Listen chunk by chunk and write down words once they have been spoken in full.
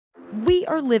We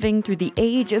are living through the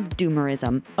age of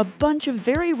Doomerism, a bunch of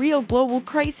very real global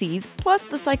crises, plus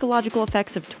the psychological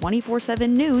effects of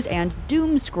 24/7 news and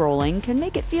doom scrolling can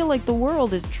make it feel like the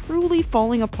world is truly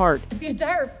falling apart. The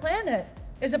entire planet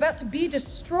is about to be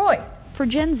destroyed. For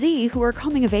Gen Z, who are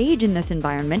coming of age in this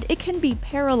environment, it can be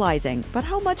paralyzing, but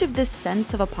how much of this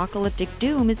sense of apocalyptic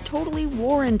doom is totally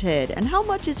warranted, and how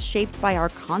much is shaped by our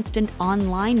constant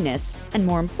onlineness? And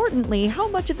more importantly, how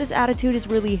much of this attitude is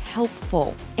really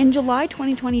helpful? In July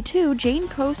 2022, Jane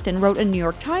Coaston wrote a New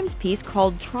York Times piece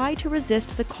called "Try to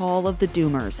Resist the Call of the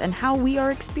Doomers," and how we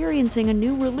are experiencing a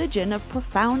new religion of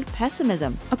profound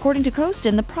pessimism. According to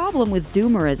Coaston, the problem with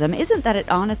Doomerism isn't that it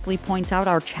honestly points out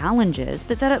our challenges,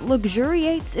 but that it luxuriates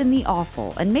in the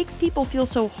awful and makes people feel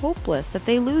so hopeless that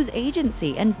they lose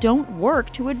agency and don't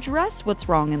work to address what's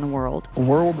wrong in the world. The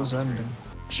world is ending.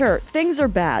 Sure, things are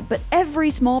bad, but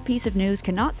every small piece of news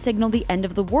cannot signal the end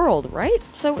of the world, right?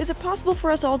 So is it possible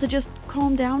for us all to just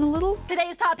calm down a little?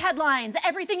 Today's top headlines: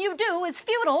 everything you do is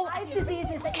futile.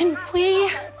 Can we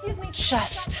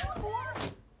just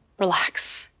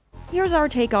relax? Here's our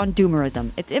take on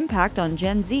Doomerism, its impact on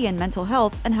Gen Z and mental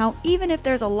health, and how even if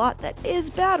there's a lot that is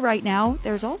bad right now,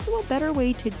 there's also a better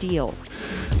way to deal.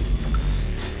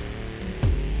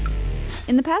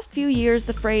 In the past few years,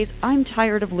 the phrase, "I'm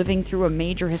tired of living through a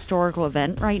major historical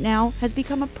event right now," has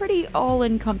become a pretty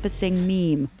all-encompassing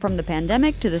meme. From the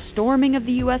pandemic to the storming of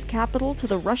the US Capitol to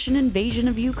the Russian invasion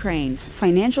of Ukraine,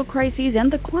 financial crises and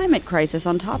the climate crisis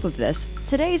on top of this,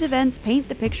 today's events paint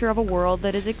the picture of a world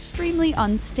that is extremely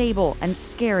unstable and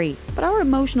scary. But our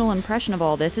emotional impression of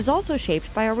all this is also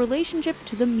shaped by our relationship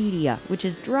to the media, which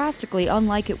is drastically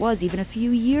unlike it was even a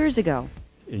few years ago.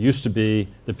 It used to be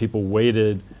that people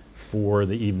waited for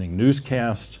the evening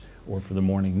newscast or for the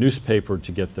morning newspaper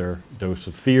to get their dose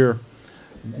of fear.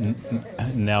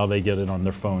 Now they get it on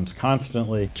their phones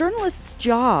constantly. Journalists'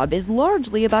 job is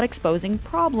largely about exposing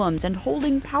problems and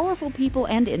holding powerful people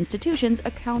and institutions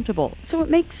accountable. So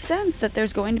it makes sense that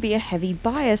there's going to be a heavy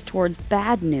bias towards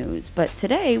bad news. But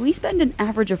today, we spend an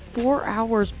average of 4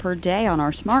 hours per day on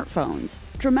our smartphones,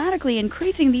 dramatically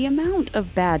increasing the amount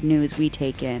of bad news we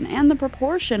take in and the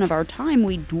proportion of our time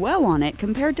we dwell on it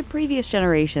compared to previous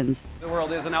generations. The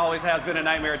world is and always has been a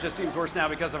nightmare. It just seems worse now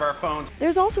because of our phones.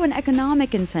 There's also an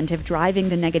economic incentive driving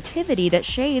the negativity that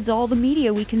shades all the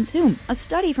media we consume. A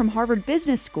study from Harvard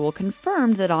Business School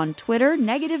confirmed that on Twitter,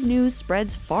 negative news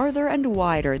spreads farther and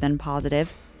wider than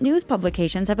positive. News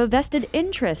publications have a vested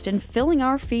interest in filling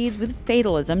our feeds with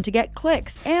fatalism to get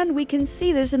clicks, and we can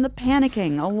see this in the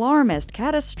panicking, alarmist,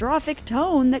 catastrophic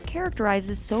tone that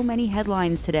characterizes so many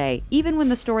headlines today, even when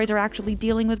the stories are actually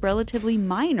dealing with relatively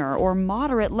minor or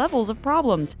moderate levels of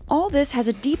problems. All this has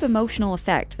a deep emotional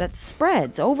effect that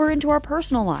spreads over into our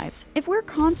personal lives. If we're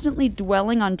constantly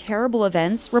dwelling on terrible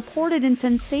events reported in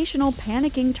sensational,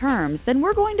 panicking terms, then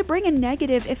we're going to bring a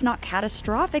negative, if not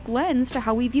catastrophic, lens to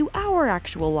how we view our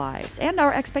actual lives and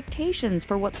our expectations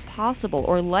for what's possible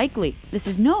or likely. This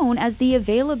is known as the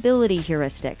availability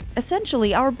heuristic.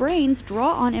 Essentially, our brains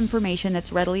draw on information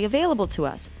that's readily available to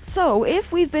us. So,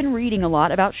 if we've been reading a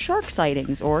lot about shark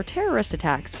sightings or terrorist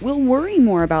attacks, we'll worry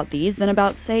more about these than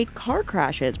about, say, car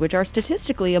crashes, which are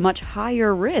statistically a much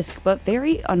higher risk but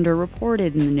very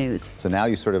underreported in the news. So now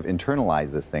you sort of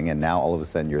internalize this thing, and now all of a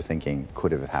sudden you're thinking,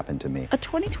 could have happened to me. A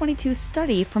 2022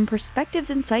 study from Perspectives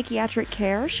in Psychiatric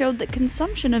Care showed that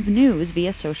consumption of news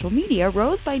via social media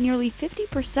rose by nearly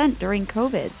 50% during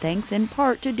COVID, thanks in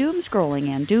part to doom scrolling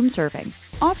and doom surfing.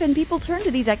 Often people turn to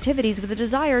these activities with a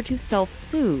desire to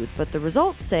self-soothe, but the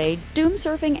results say doom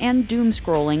surfing and doom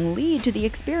scrolling lead to the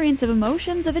experience of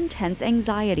emotions of intense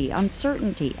anxiety,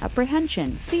 uncertainty,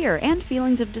 apprehension, fear, and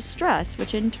feelings of distress,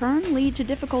 which in turn lead to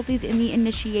difficulties in the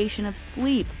initiation of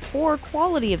sleep, poor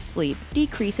quality of sleep,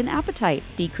 decrease in appetite,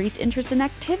 decreased interest in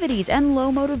activities, and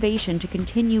low motivation to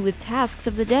continue with tasks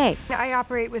of the day. I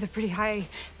operate with a pretty high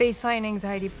baseline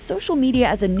anxiety. Social media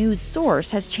as a news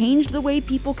source has changed the way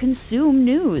people consume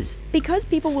news. Because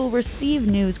people will receive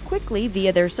news quickly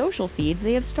via their social feeds,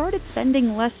 they have started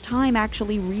spending less time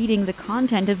actually reading the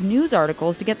content of news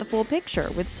articles to get the full picture,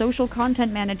 with social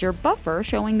content manager Buffer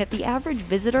showing that the average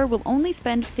visitor will only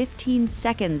spend 15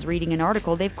 seconds reading an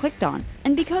article they've clicked on.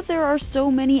 And because there are so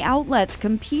many outlets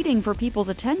competing for people's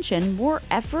attention, more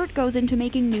effort goes into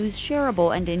making news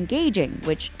shareable and engaging,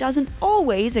 which doesn't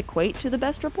always equate to the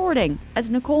best reporting. As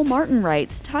Nicole Martin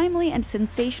writes, timely and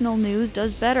sensational news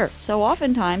does better, so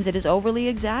oftentimes it is overly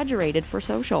exaggerated for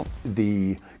social.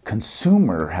 The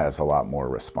consumer has a lot more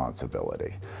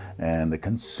responsibility, and the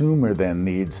consumer then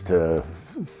needs to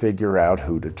figure out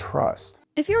who to trust.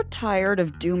 If you're tired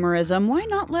of Doomerism, why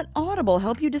not let Audible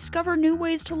help you discover new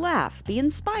ways to laugh, be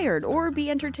inspired, or be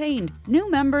entertained? New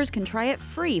members can try it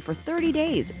free for 30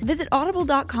 days. Visit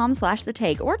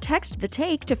audible.com/thetake or text The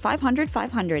Take to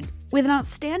 500-500. With an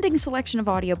outstanding selection of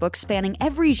audiobooks spanning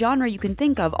every genre you can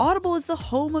think of, Audible is the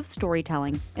home of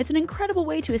storytelling. It's an incredible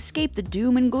way to escape the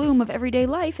doom and gloom of everyday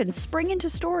life and spring into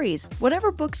stories.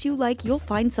 Whatever books you like, you'll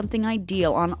find something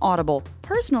ideal on Audible.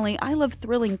 Personally, I love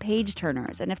thrilling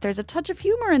page-turners, and if there's a touch of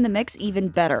humor in the mix, even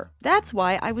better. That's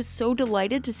why I was so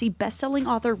delighted to see best-selling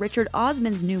author Richard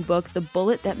Osman's new book, The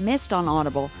Bullet That Missed, on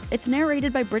Audible. It's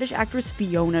narrated by British actress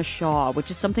Fiona Shaw,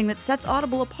 which is something that sets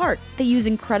Audible apart. They use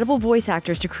incredible voice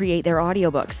actors to create their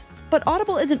audiobooks. But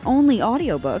Audible isn't only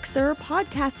audiobooks, there are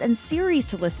podcasts and series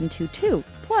to listen to too.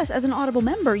 Plus, as an Audible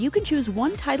member, you can choose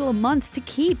one title a month to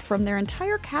keep from their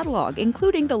entire catalog,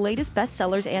 including the latest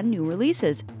bestsellers and new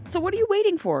releases. So what are you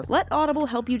waiting for? Let Audible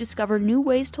help you discover new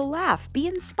ways to laugh, be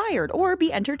inspired, or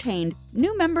be entertained.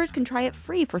 New members can try it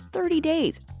free for 30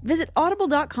 days. Visit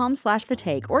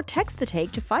audible.com/thetake or text The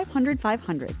Take to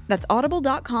 500-500. That's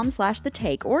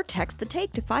audible.com/thetake or text The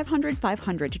Take to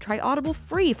 500-500 to try Audible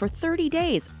free for 30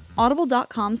 days.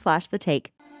 audible.com/thetake.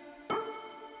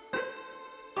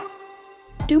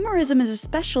 Doomerism is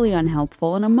especially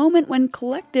unhelpful in a moment when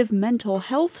collective mental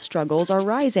health struggles are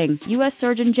rising. U.S.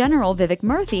 Surgeon General Vivek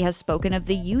Murthy has spoken of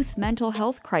the youth mental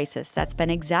health crisis that's been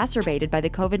exacerbated by the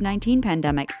COVID-19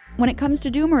 pandemic. When it comes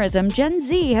to Doomerism, Gen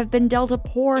Z have been dealt a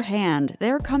poor hand.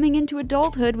 They're coming into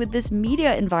adulthood with this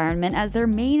media environment as their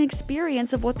main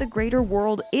experience of what the greater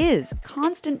world is.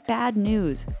 Constant bad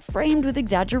news, framed with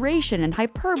exaggeration and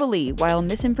hyperbole, while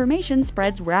misinformation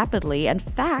spreads rapidly and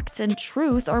facts and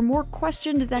truth are more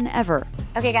questioned than ever.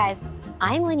 Okay guys,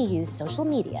 I'm going to use social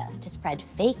media to spread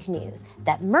fake news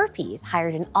that Murphy's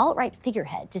hired an alt-right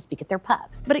figurehead to speak at their pub.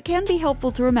 But it can be helpful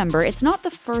to remember it's not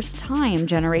the first time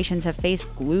generations have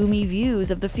faced gloomy views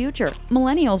of the future.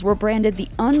 Millennials were branded the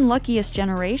unluckiest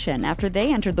generation after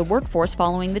they entered the workforce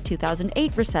following the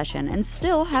 2008 recession and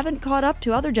still haven't caught up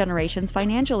to other generations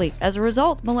financially. As a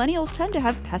result, millennials tend to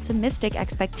have pessimistic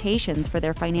expectations for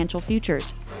their financial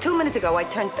futures. 2 minutes ago, I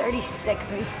turned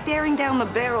 36, and staring down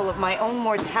the barrel of my own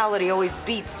mortality always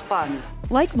beats fun.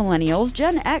 Like millennials,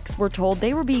 Gen X were told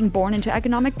they were being born into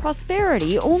economic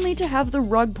prosperity only to have the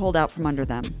rug pulled out from under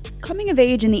them. Coming of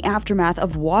age in the aftermath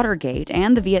of Watergate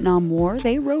and the Vietnam War,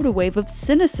 they rode a wave of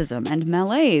cynicism and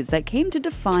malaise that came to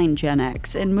define Gen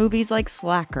X in movies like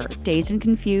Slacker, Dazed and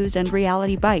Confused, and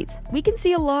Reality Bites. We can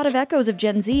see a lot of echoes of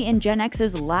Gen Z in Gen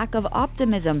X's lack of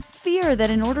optimism, fear that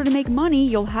in order to make money,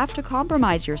 you'll have to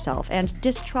compromise yourself, and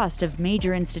distrust of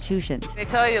major institutions. They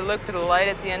tell you to look for the light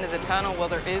at the end of the tunnel. Well,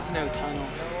 there is no tunnel.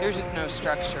 There's no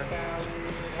structure.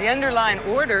 The underlying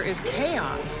order is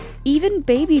chaos. Even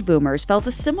baby boomers felt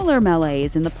a similar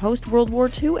malaise in the post-World War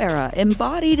II era,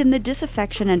 embodied in the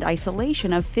disaffection and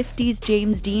isolation of 50s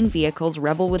James Dean vehicles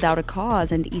Rebel Without a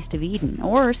Cause and East of Eden,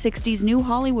 or 60s new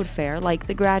Hollywood fare like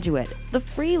The Graduate. The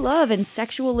free love and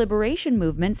sexual liberation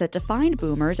movements that defined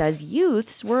boomers as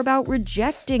youths were about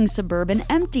rejecting suburban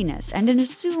emptiness and an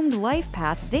assumed life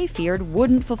path they feared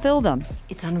wouldn't fulfill them.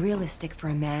 It's unrealistic for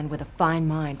a man with a fine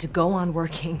mind to go on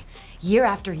working year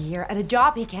after year at a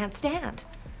job he can't stand.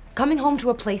 Coming home to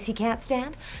a place he can't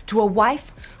stand, to a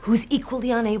wife who's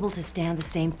equally unable to stand the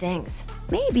same things.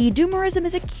 Maybe Doomerism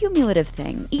is a cumulative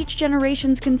thing. Each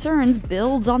generation's concerns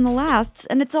builds on the last's,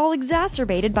 and it's all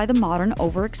exacerbated by the modern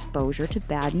overexposure to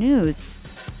bad news.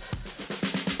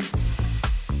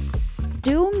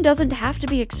 Doom doesn't have to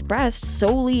be expressed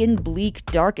solely in bleak,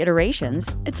 dark iterations.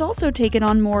 It's also taken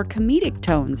on more comedic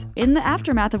tones. In the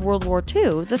aftermath of World War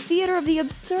II, the theater of the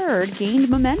absurd gained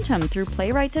momentum through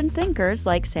playwrights and thinkers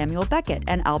like Samuel Beckett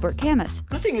and Albert Camus.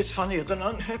 Nothing is funnier than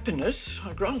unhappiness,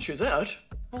 I grant you that.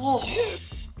 Oh,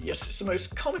 yes, it's the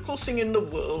most comical thing in the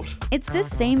world. It's this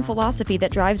same philosophy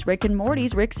that drives Rick and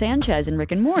Morty's Rick Sanchez in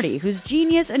Rick and Morty, whose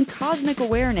genius and cosmic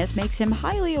awareness makes him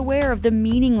highly aware of the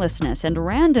meaninglessness and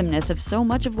randomness of so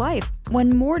much of life.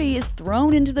 When Morty is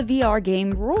thrown into the VR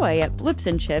game Roy at Blips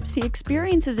and Chips, he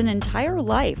experiences an entire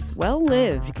life,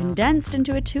 well-lived, condensed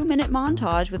into a 2-minute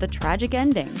montage with a tragic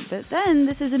ending. But then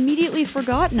this is immediately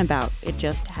forgotten about. It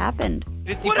just happened.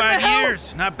 55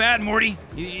 years. Not bad, Morty.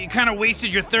 You kind of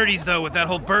wasted your 30s, though, with that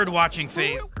whole bird-watching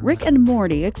phase. Rick and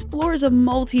Morty explores a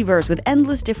multiverse with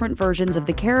endless different versions of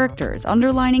the characters,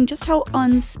 underlining just how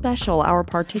unspecial our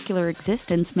particular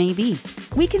existence may be.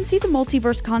 We can see the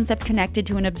multiverse concept connected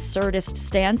to an absurdist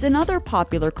stance in other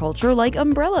popular culture like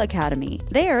Umbrella Academy.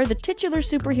 There, the titular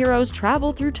superheroes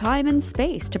travel through time and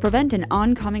space to prevent an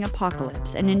oncoming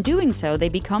apocalypse, and in doing so, they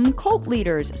become cult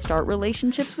leaders, start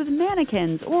relationships with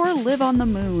mannequins, or live on the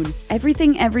moon.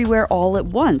 Everything Everywhere All at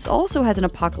Once also has an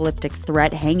apocalyptic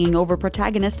threat hanging over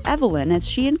protagonist Evelyn as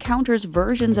she encounters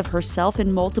versions of herself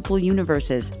in multiple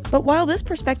universes. But while this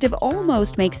perspective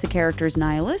almost makes the characters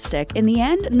nihilistic, in the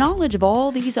end, knowledge of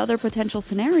all these other potential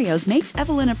scenarios makes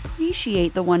Evelyn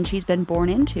appreciate the one she's been born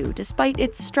into, despite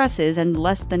its stresses and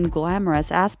less than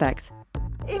glamorous aspects.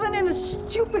 Even in a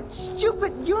stupid,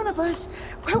 stupid universe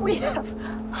where we have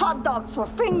hot dogs for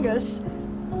fingers,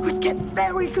 we'd get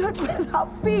very good with our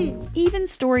feet. Even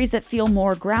stories that feel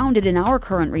more grounded in our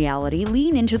current reality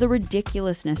lean into the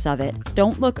ridiculousness of it.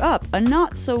 Don't Look Up, a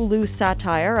not-so-loose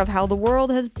satire of how the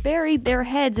world has buried their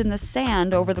heads in the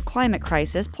sand over the climate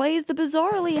crisis, plays the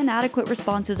bizarrely inadequate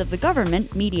responses of the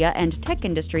government, media, and tech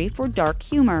industry for dark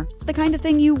humor. The kind of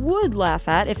thing you would laugh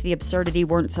at if the absurdity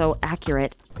weren't so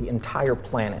accurate. The entire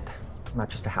planet, not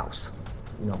just a house.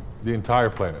 The entire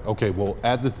planet. Okay, well,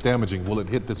 as it's damaging, will it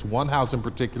hit this one house in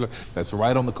particular that's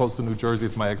right on the coast of New Jersey?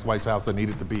 It's my ex-wife's house. I need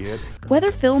it to be hit.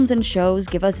 Whether films and shows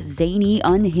give us zany,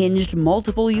 unhinged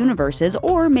multiple universes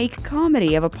or make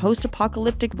comedy of a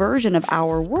post-apocalyptic version of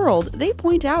our world, they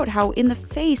point out how in the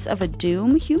face of a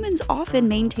doom, humans often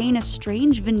maintain a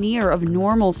strange veneer of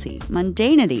normalcy,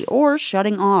 mundanity, or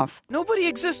shutting off. Nobody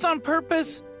exists on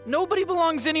purpose. Nobody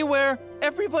belongs anywhere.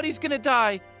 Everybody's gonna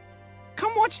die.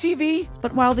 Come watch TV.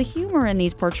 But while the humor in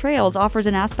these portrayals offers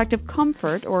an aspect of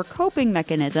comfort or coping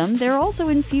mechanism, they're also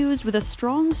infused with a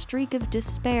strong streak of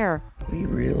despair. We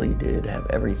really did have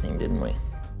everything, didn't we?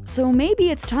 So maybe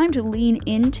it's time to lean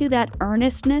into that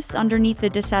earnestness underneath the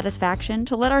dissatisfaction,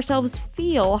 to let ourselves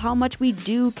feel how much we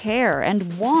do care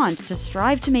and want to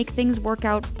strive to make things work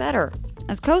out better.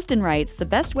 As Costin writes, the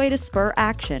best way to spur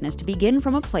action is to begin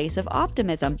from a place of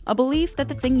optimism, a belief that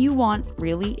the thing you want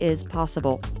really is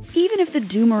possible. Even if the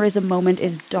Doomerism moment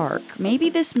is dark, maybe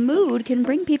this mood can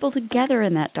bring people together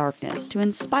in that darkness to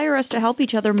inspire us to help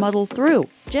each other muddle through.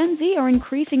 Gen Z are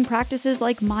increasing practices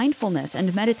like mindfulness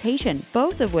and meditation,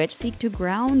 both of which seek to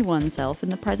ground oneself in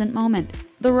the present moment.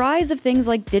 The rise of things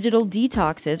like digital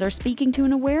detoxes are speaking to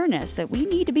an awareness that we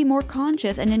need to be more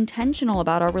conscious and intentional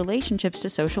about our relationships to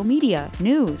social media,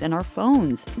 news, and our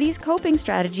phones. These coping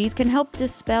strategies can help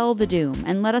dispel the doom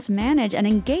and let us manage and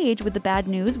engage with the bad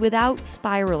news without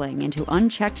spiraling into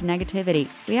unchecked negativity.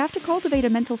 We have to cultivate a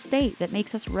mental state that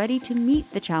makes us ready to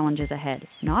meet the challenges ahead,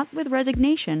 not with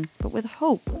resignation, but with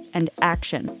hope and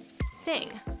action. Sing,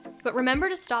 but remember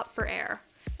to stop for air.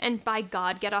 And by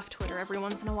God, get off Twitter every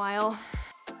once in a while.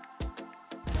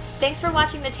 Thanks for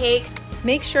watching The Take.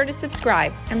 Make sure to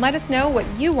subscribe and let us know what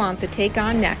you want The Take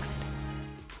on next.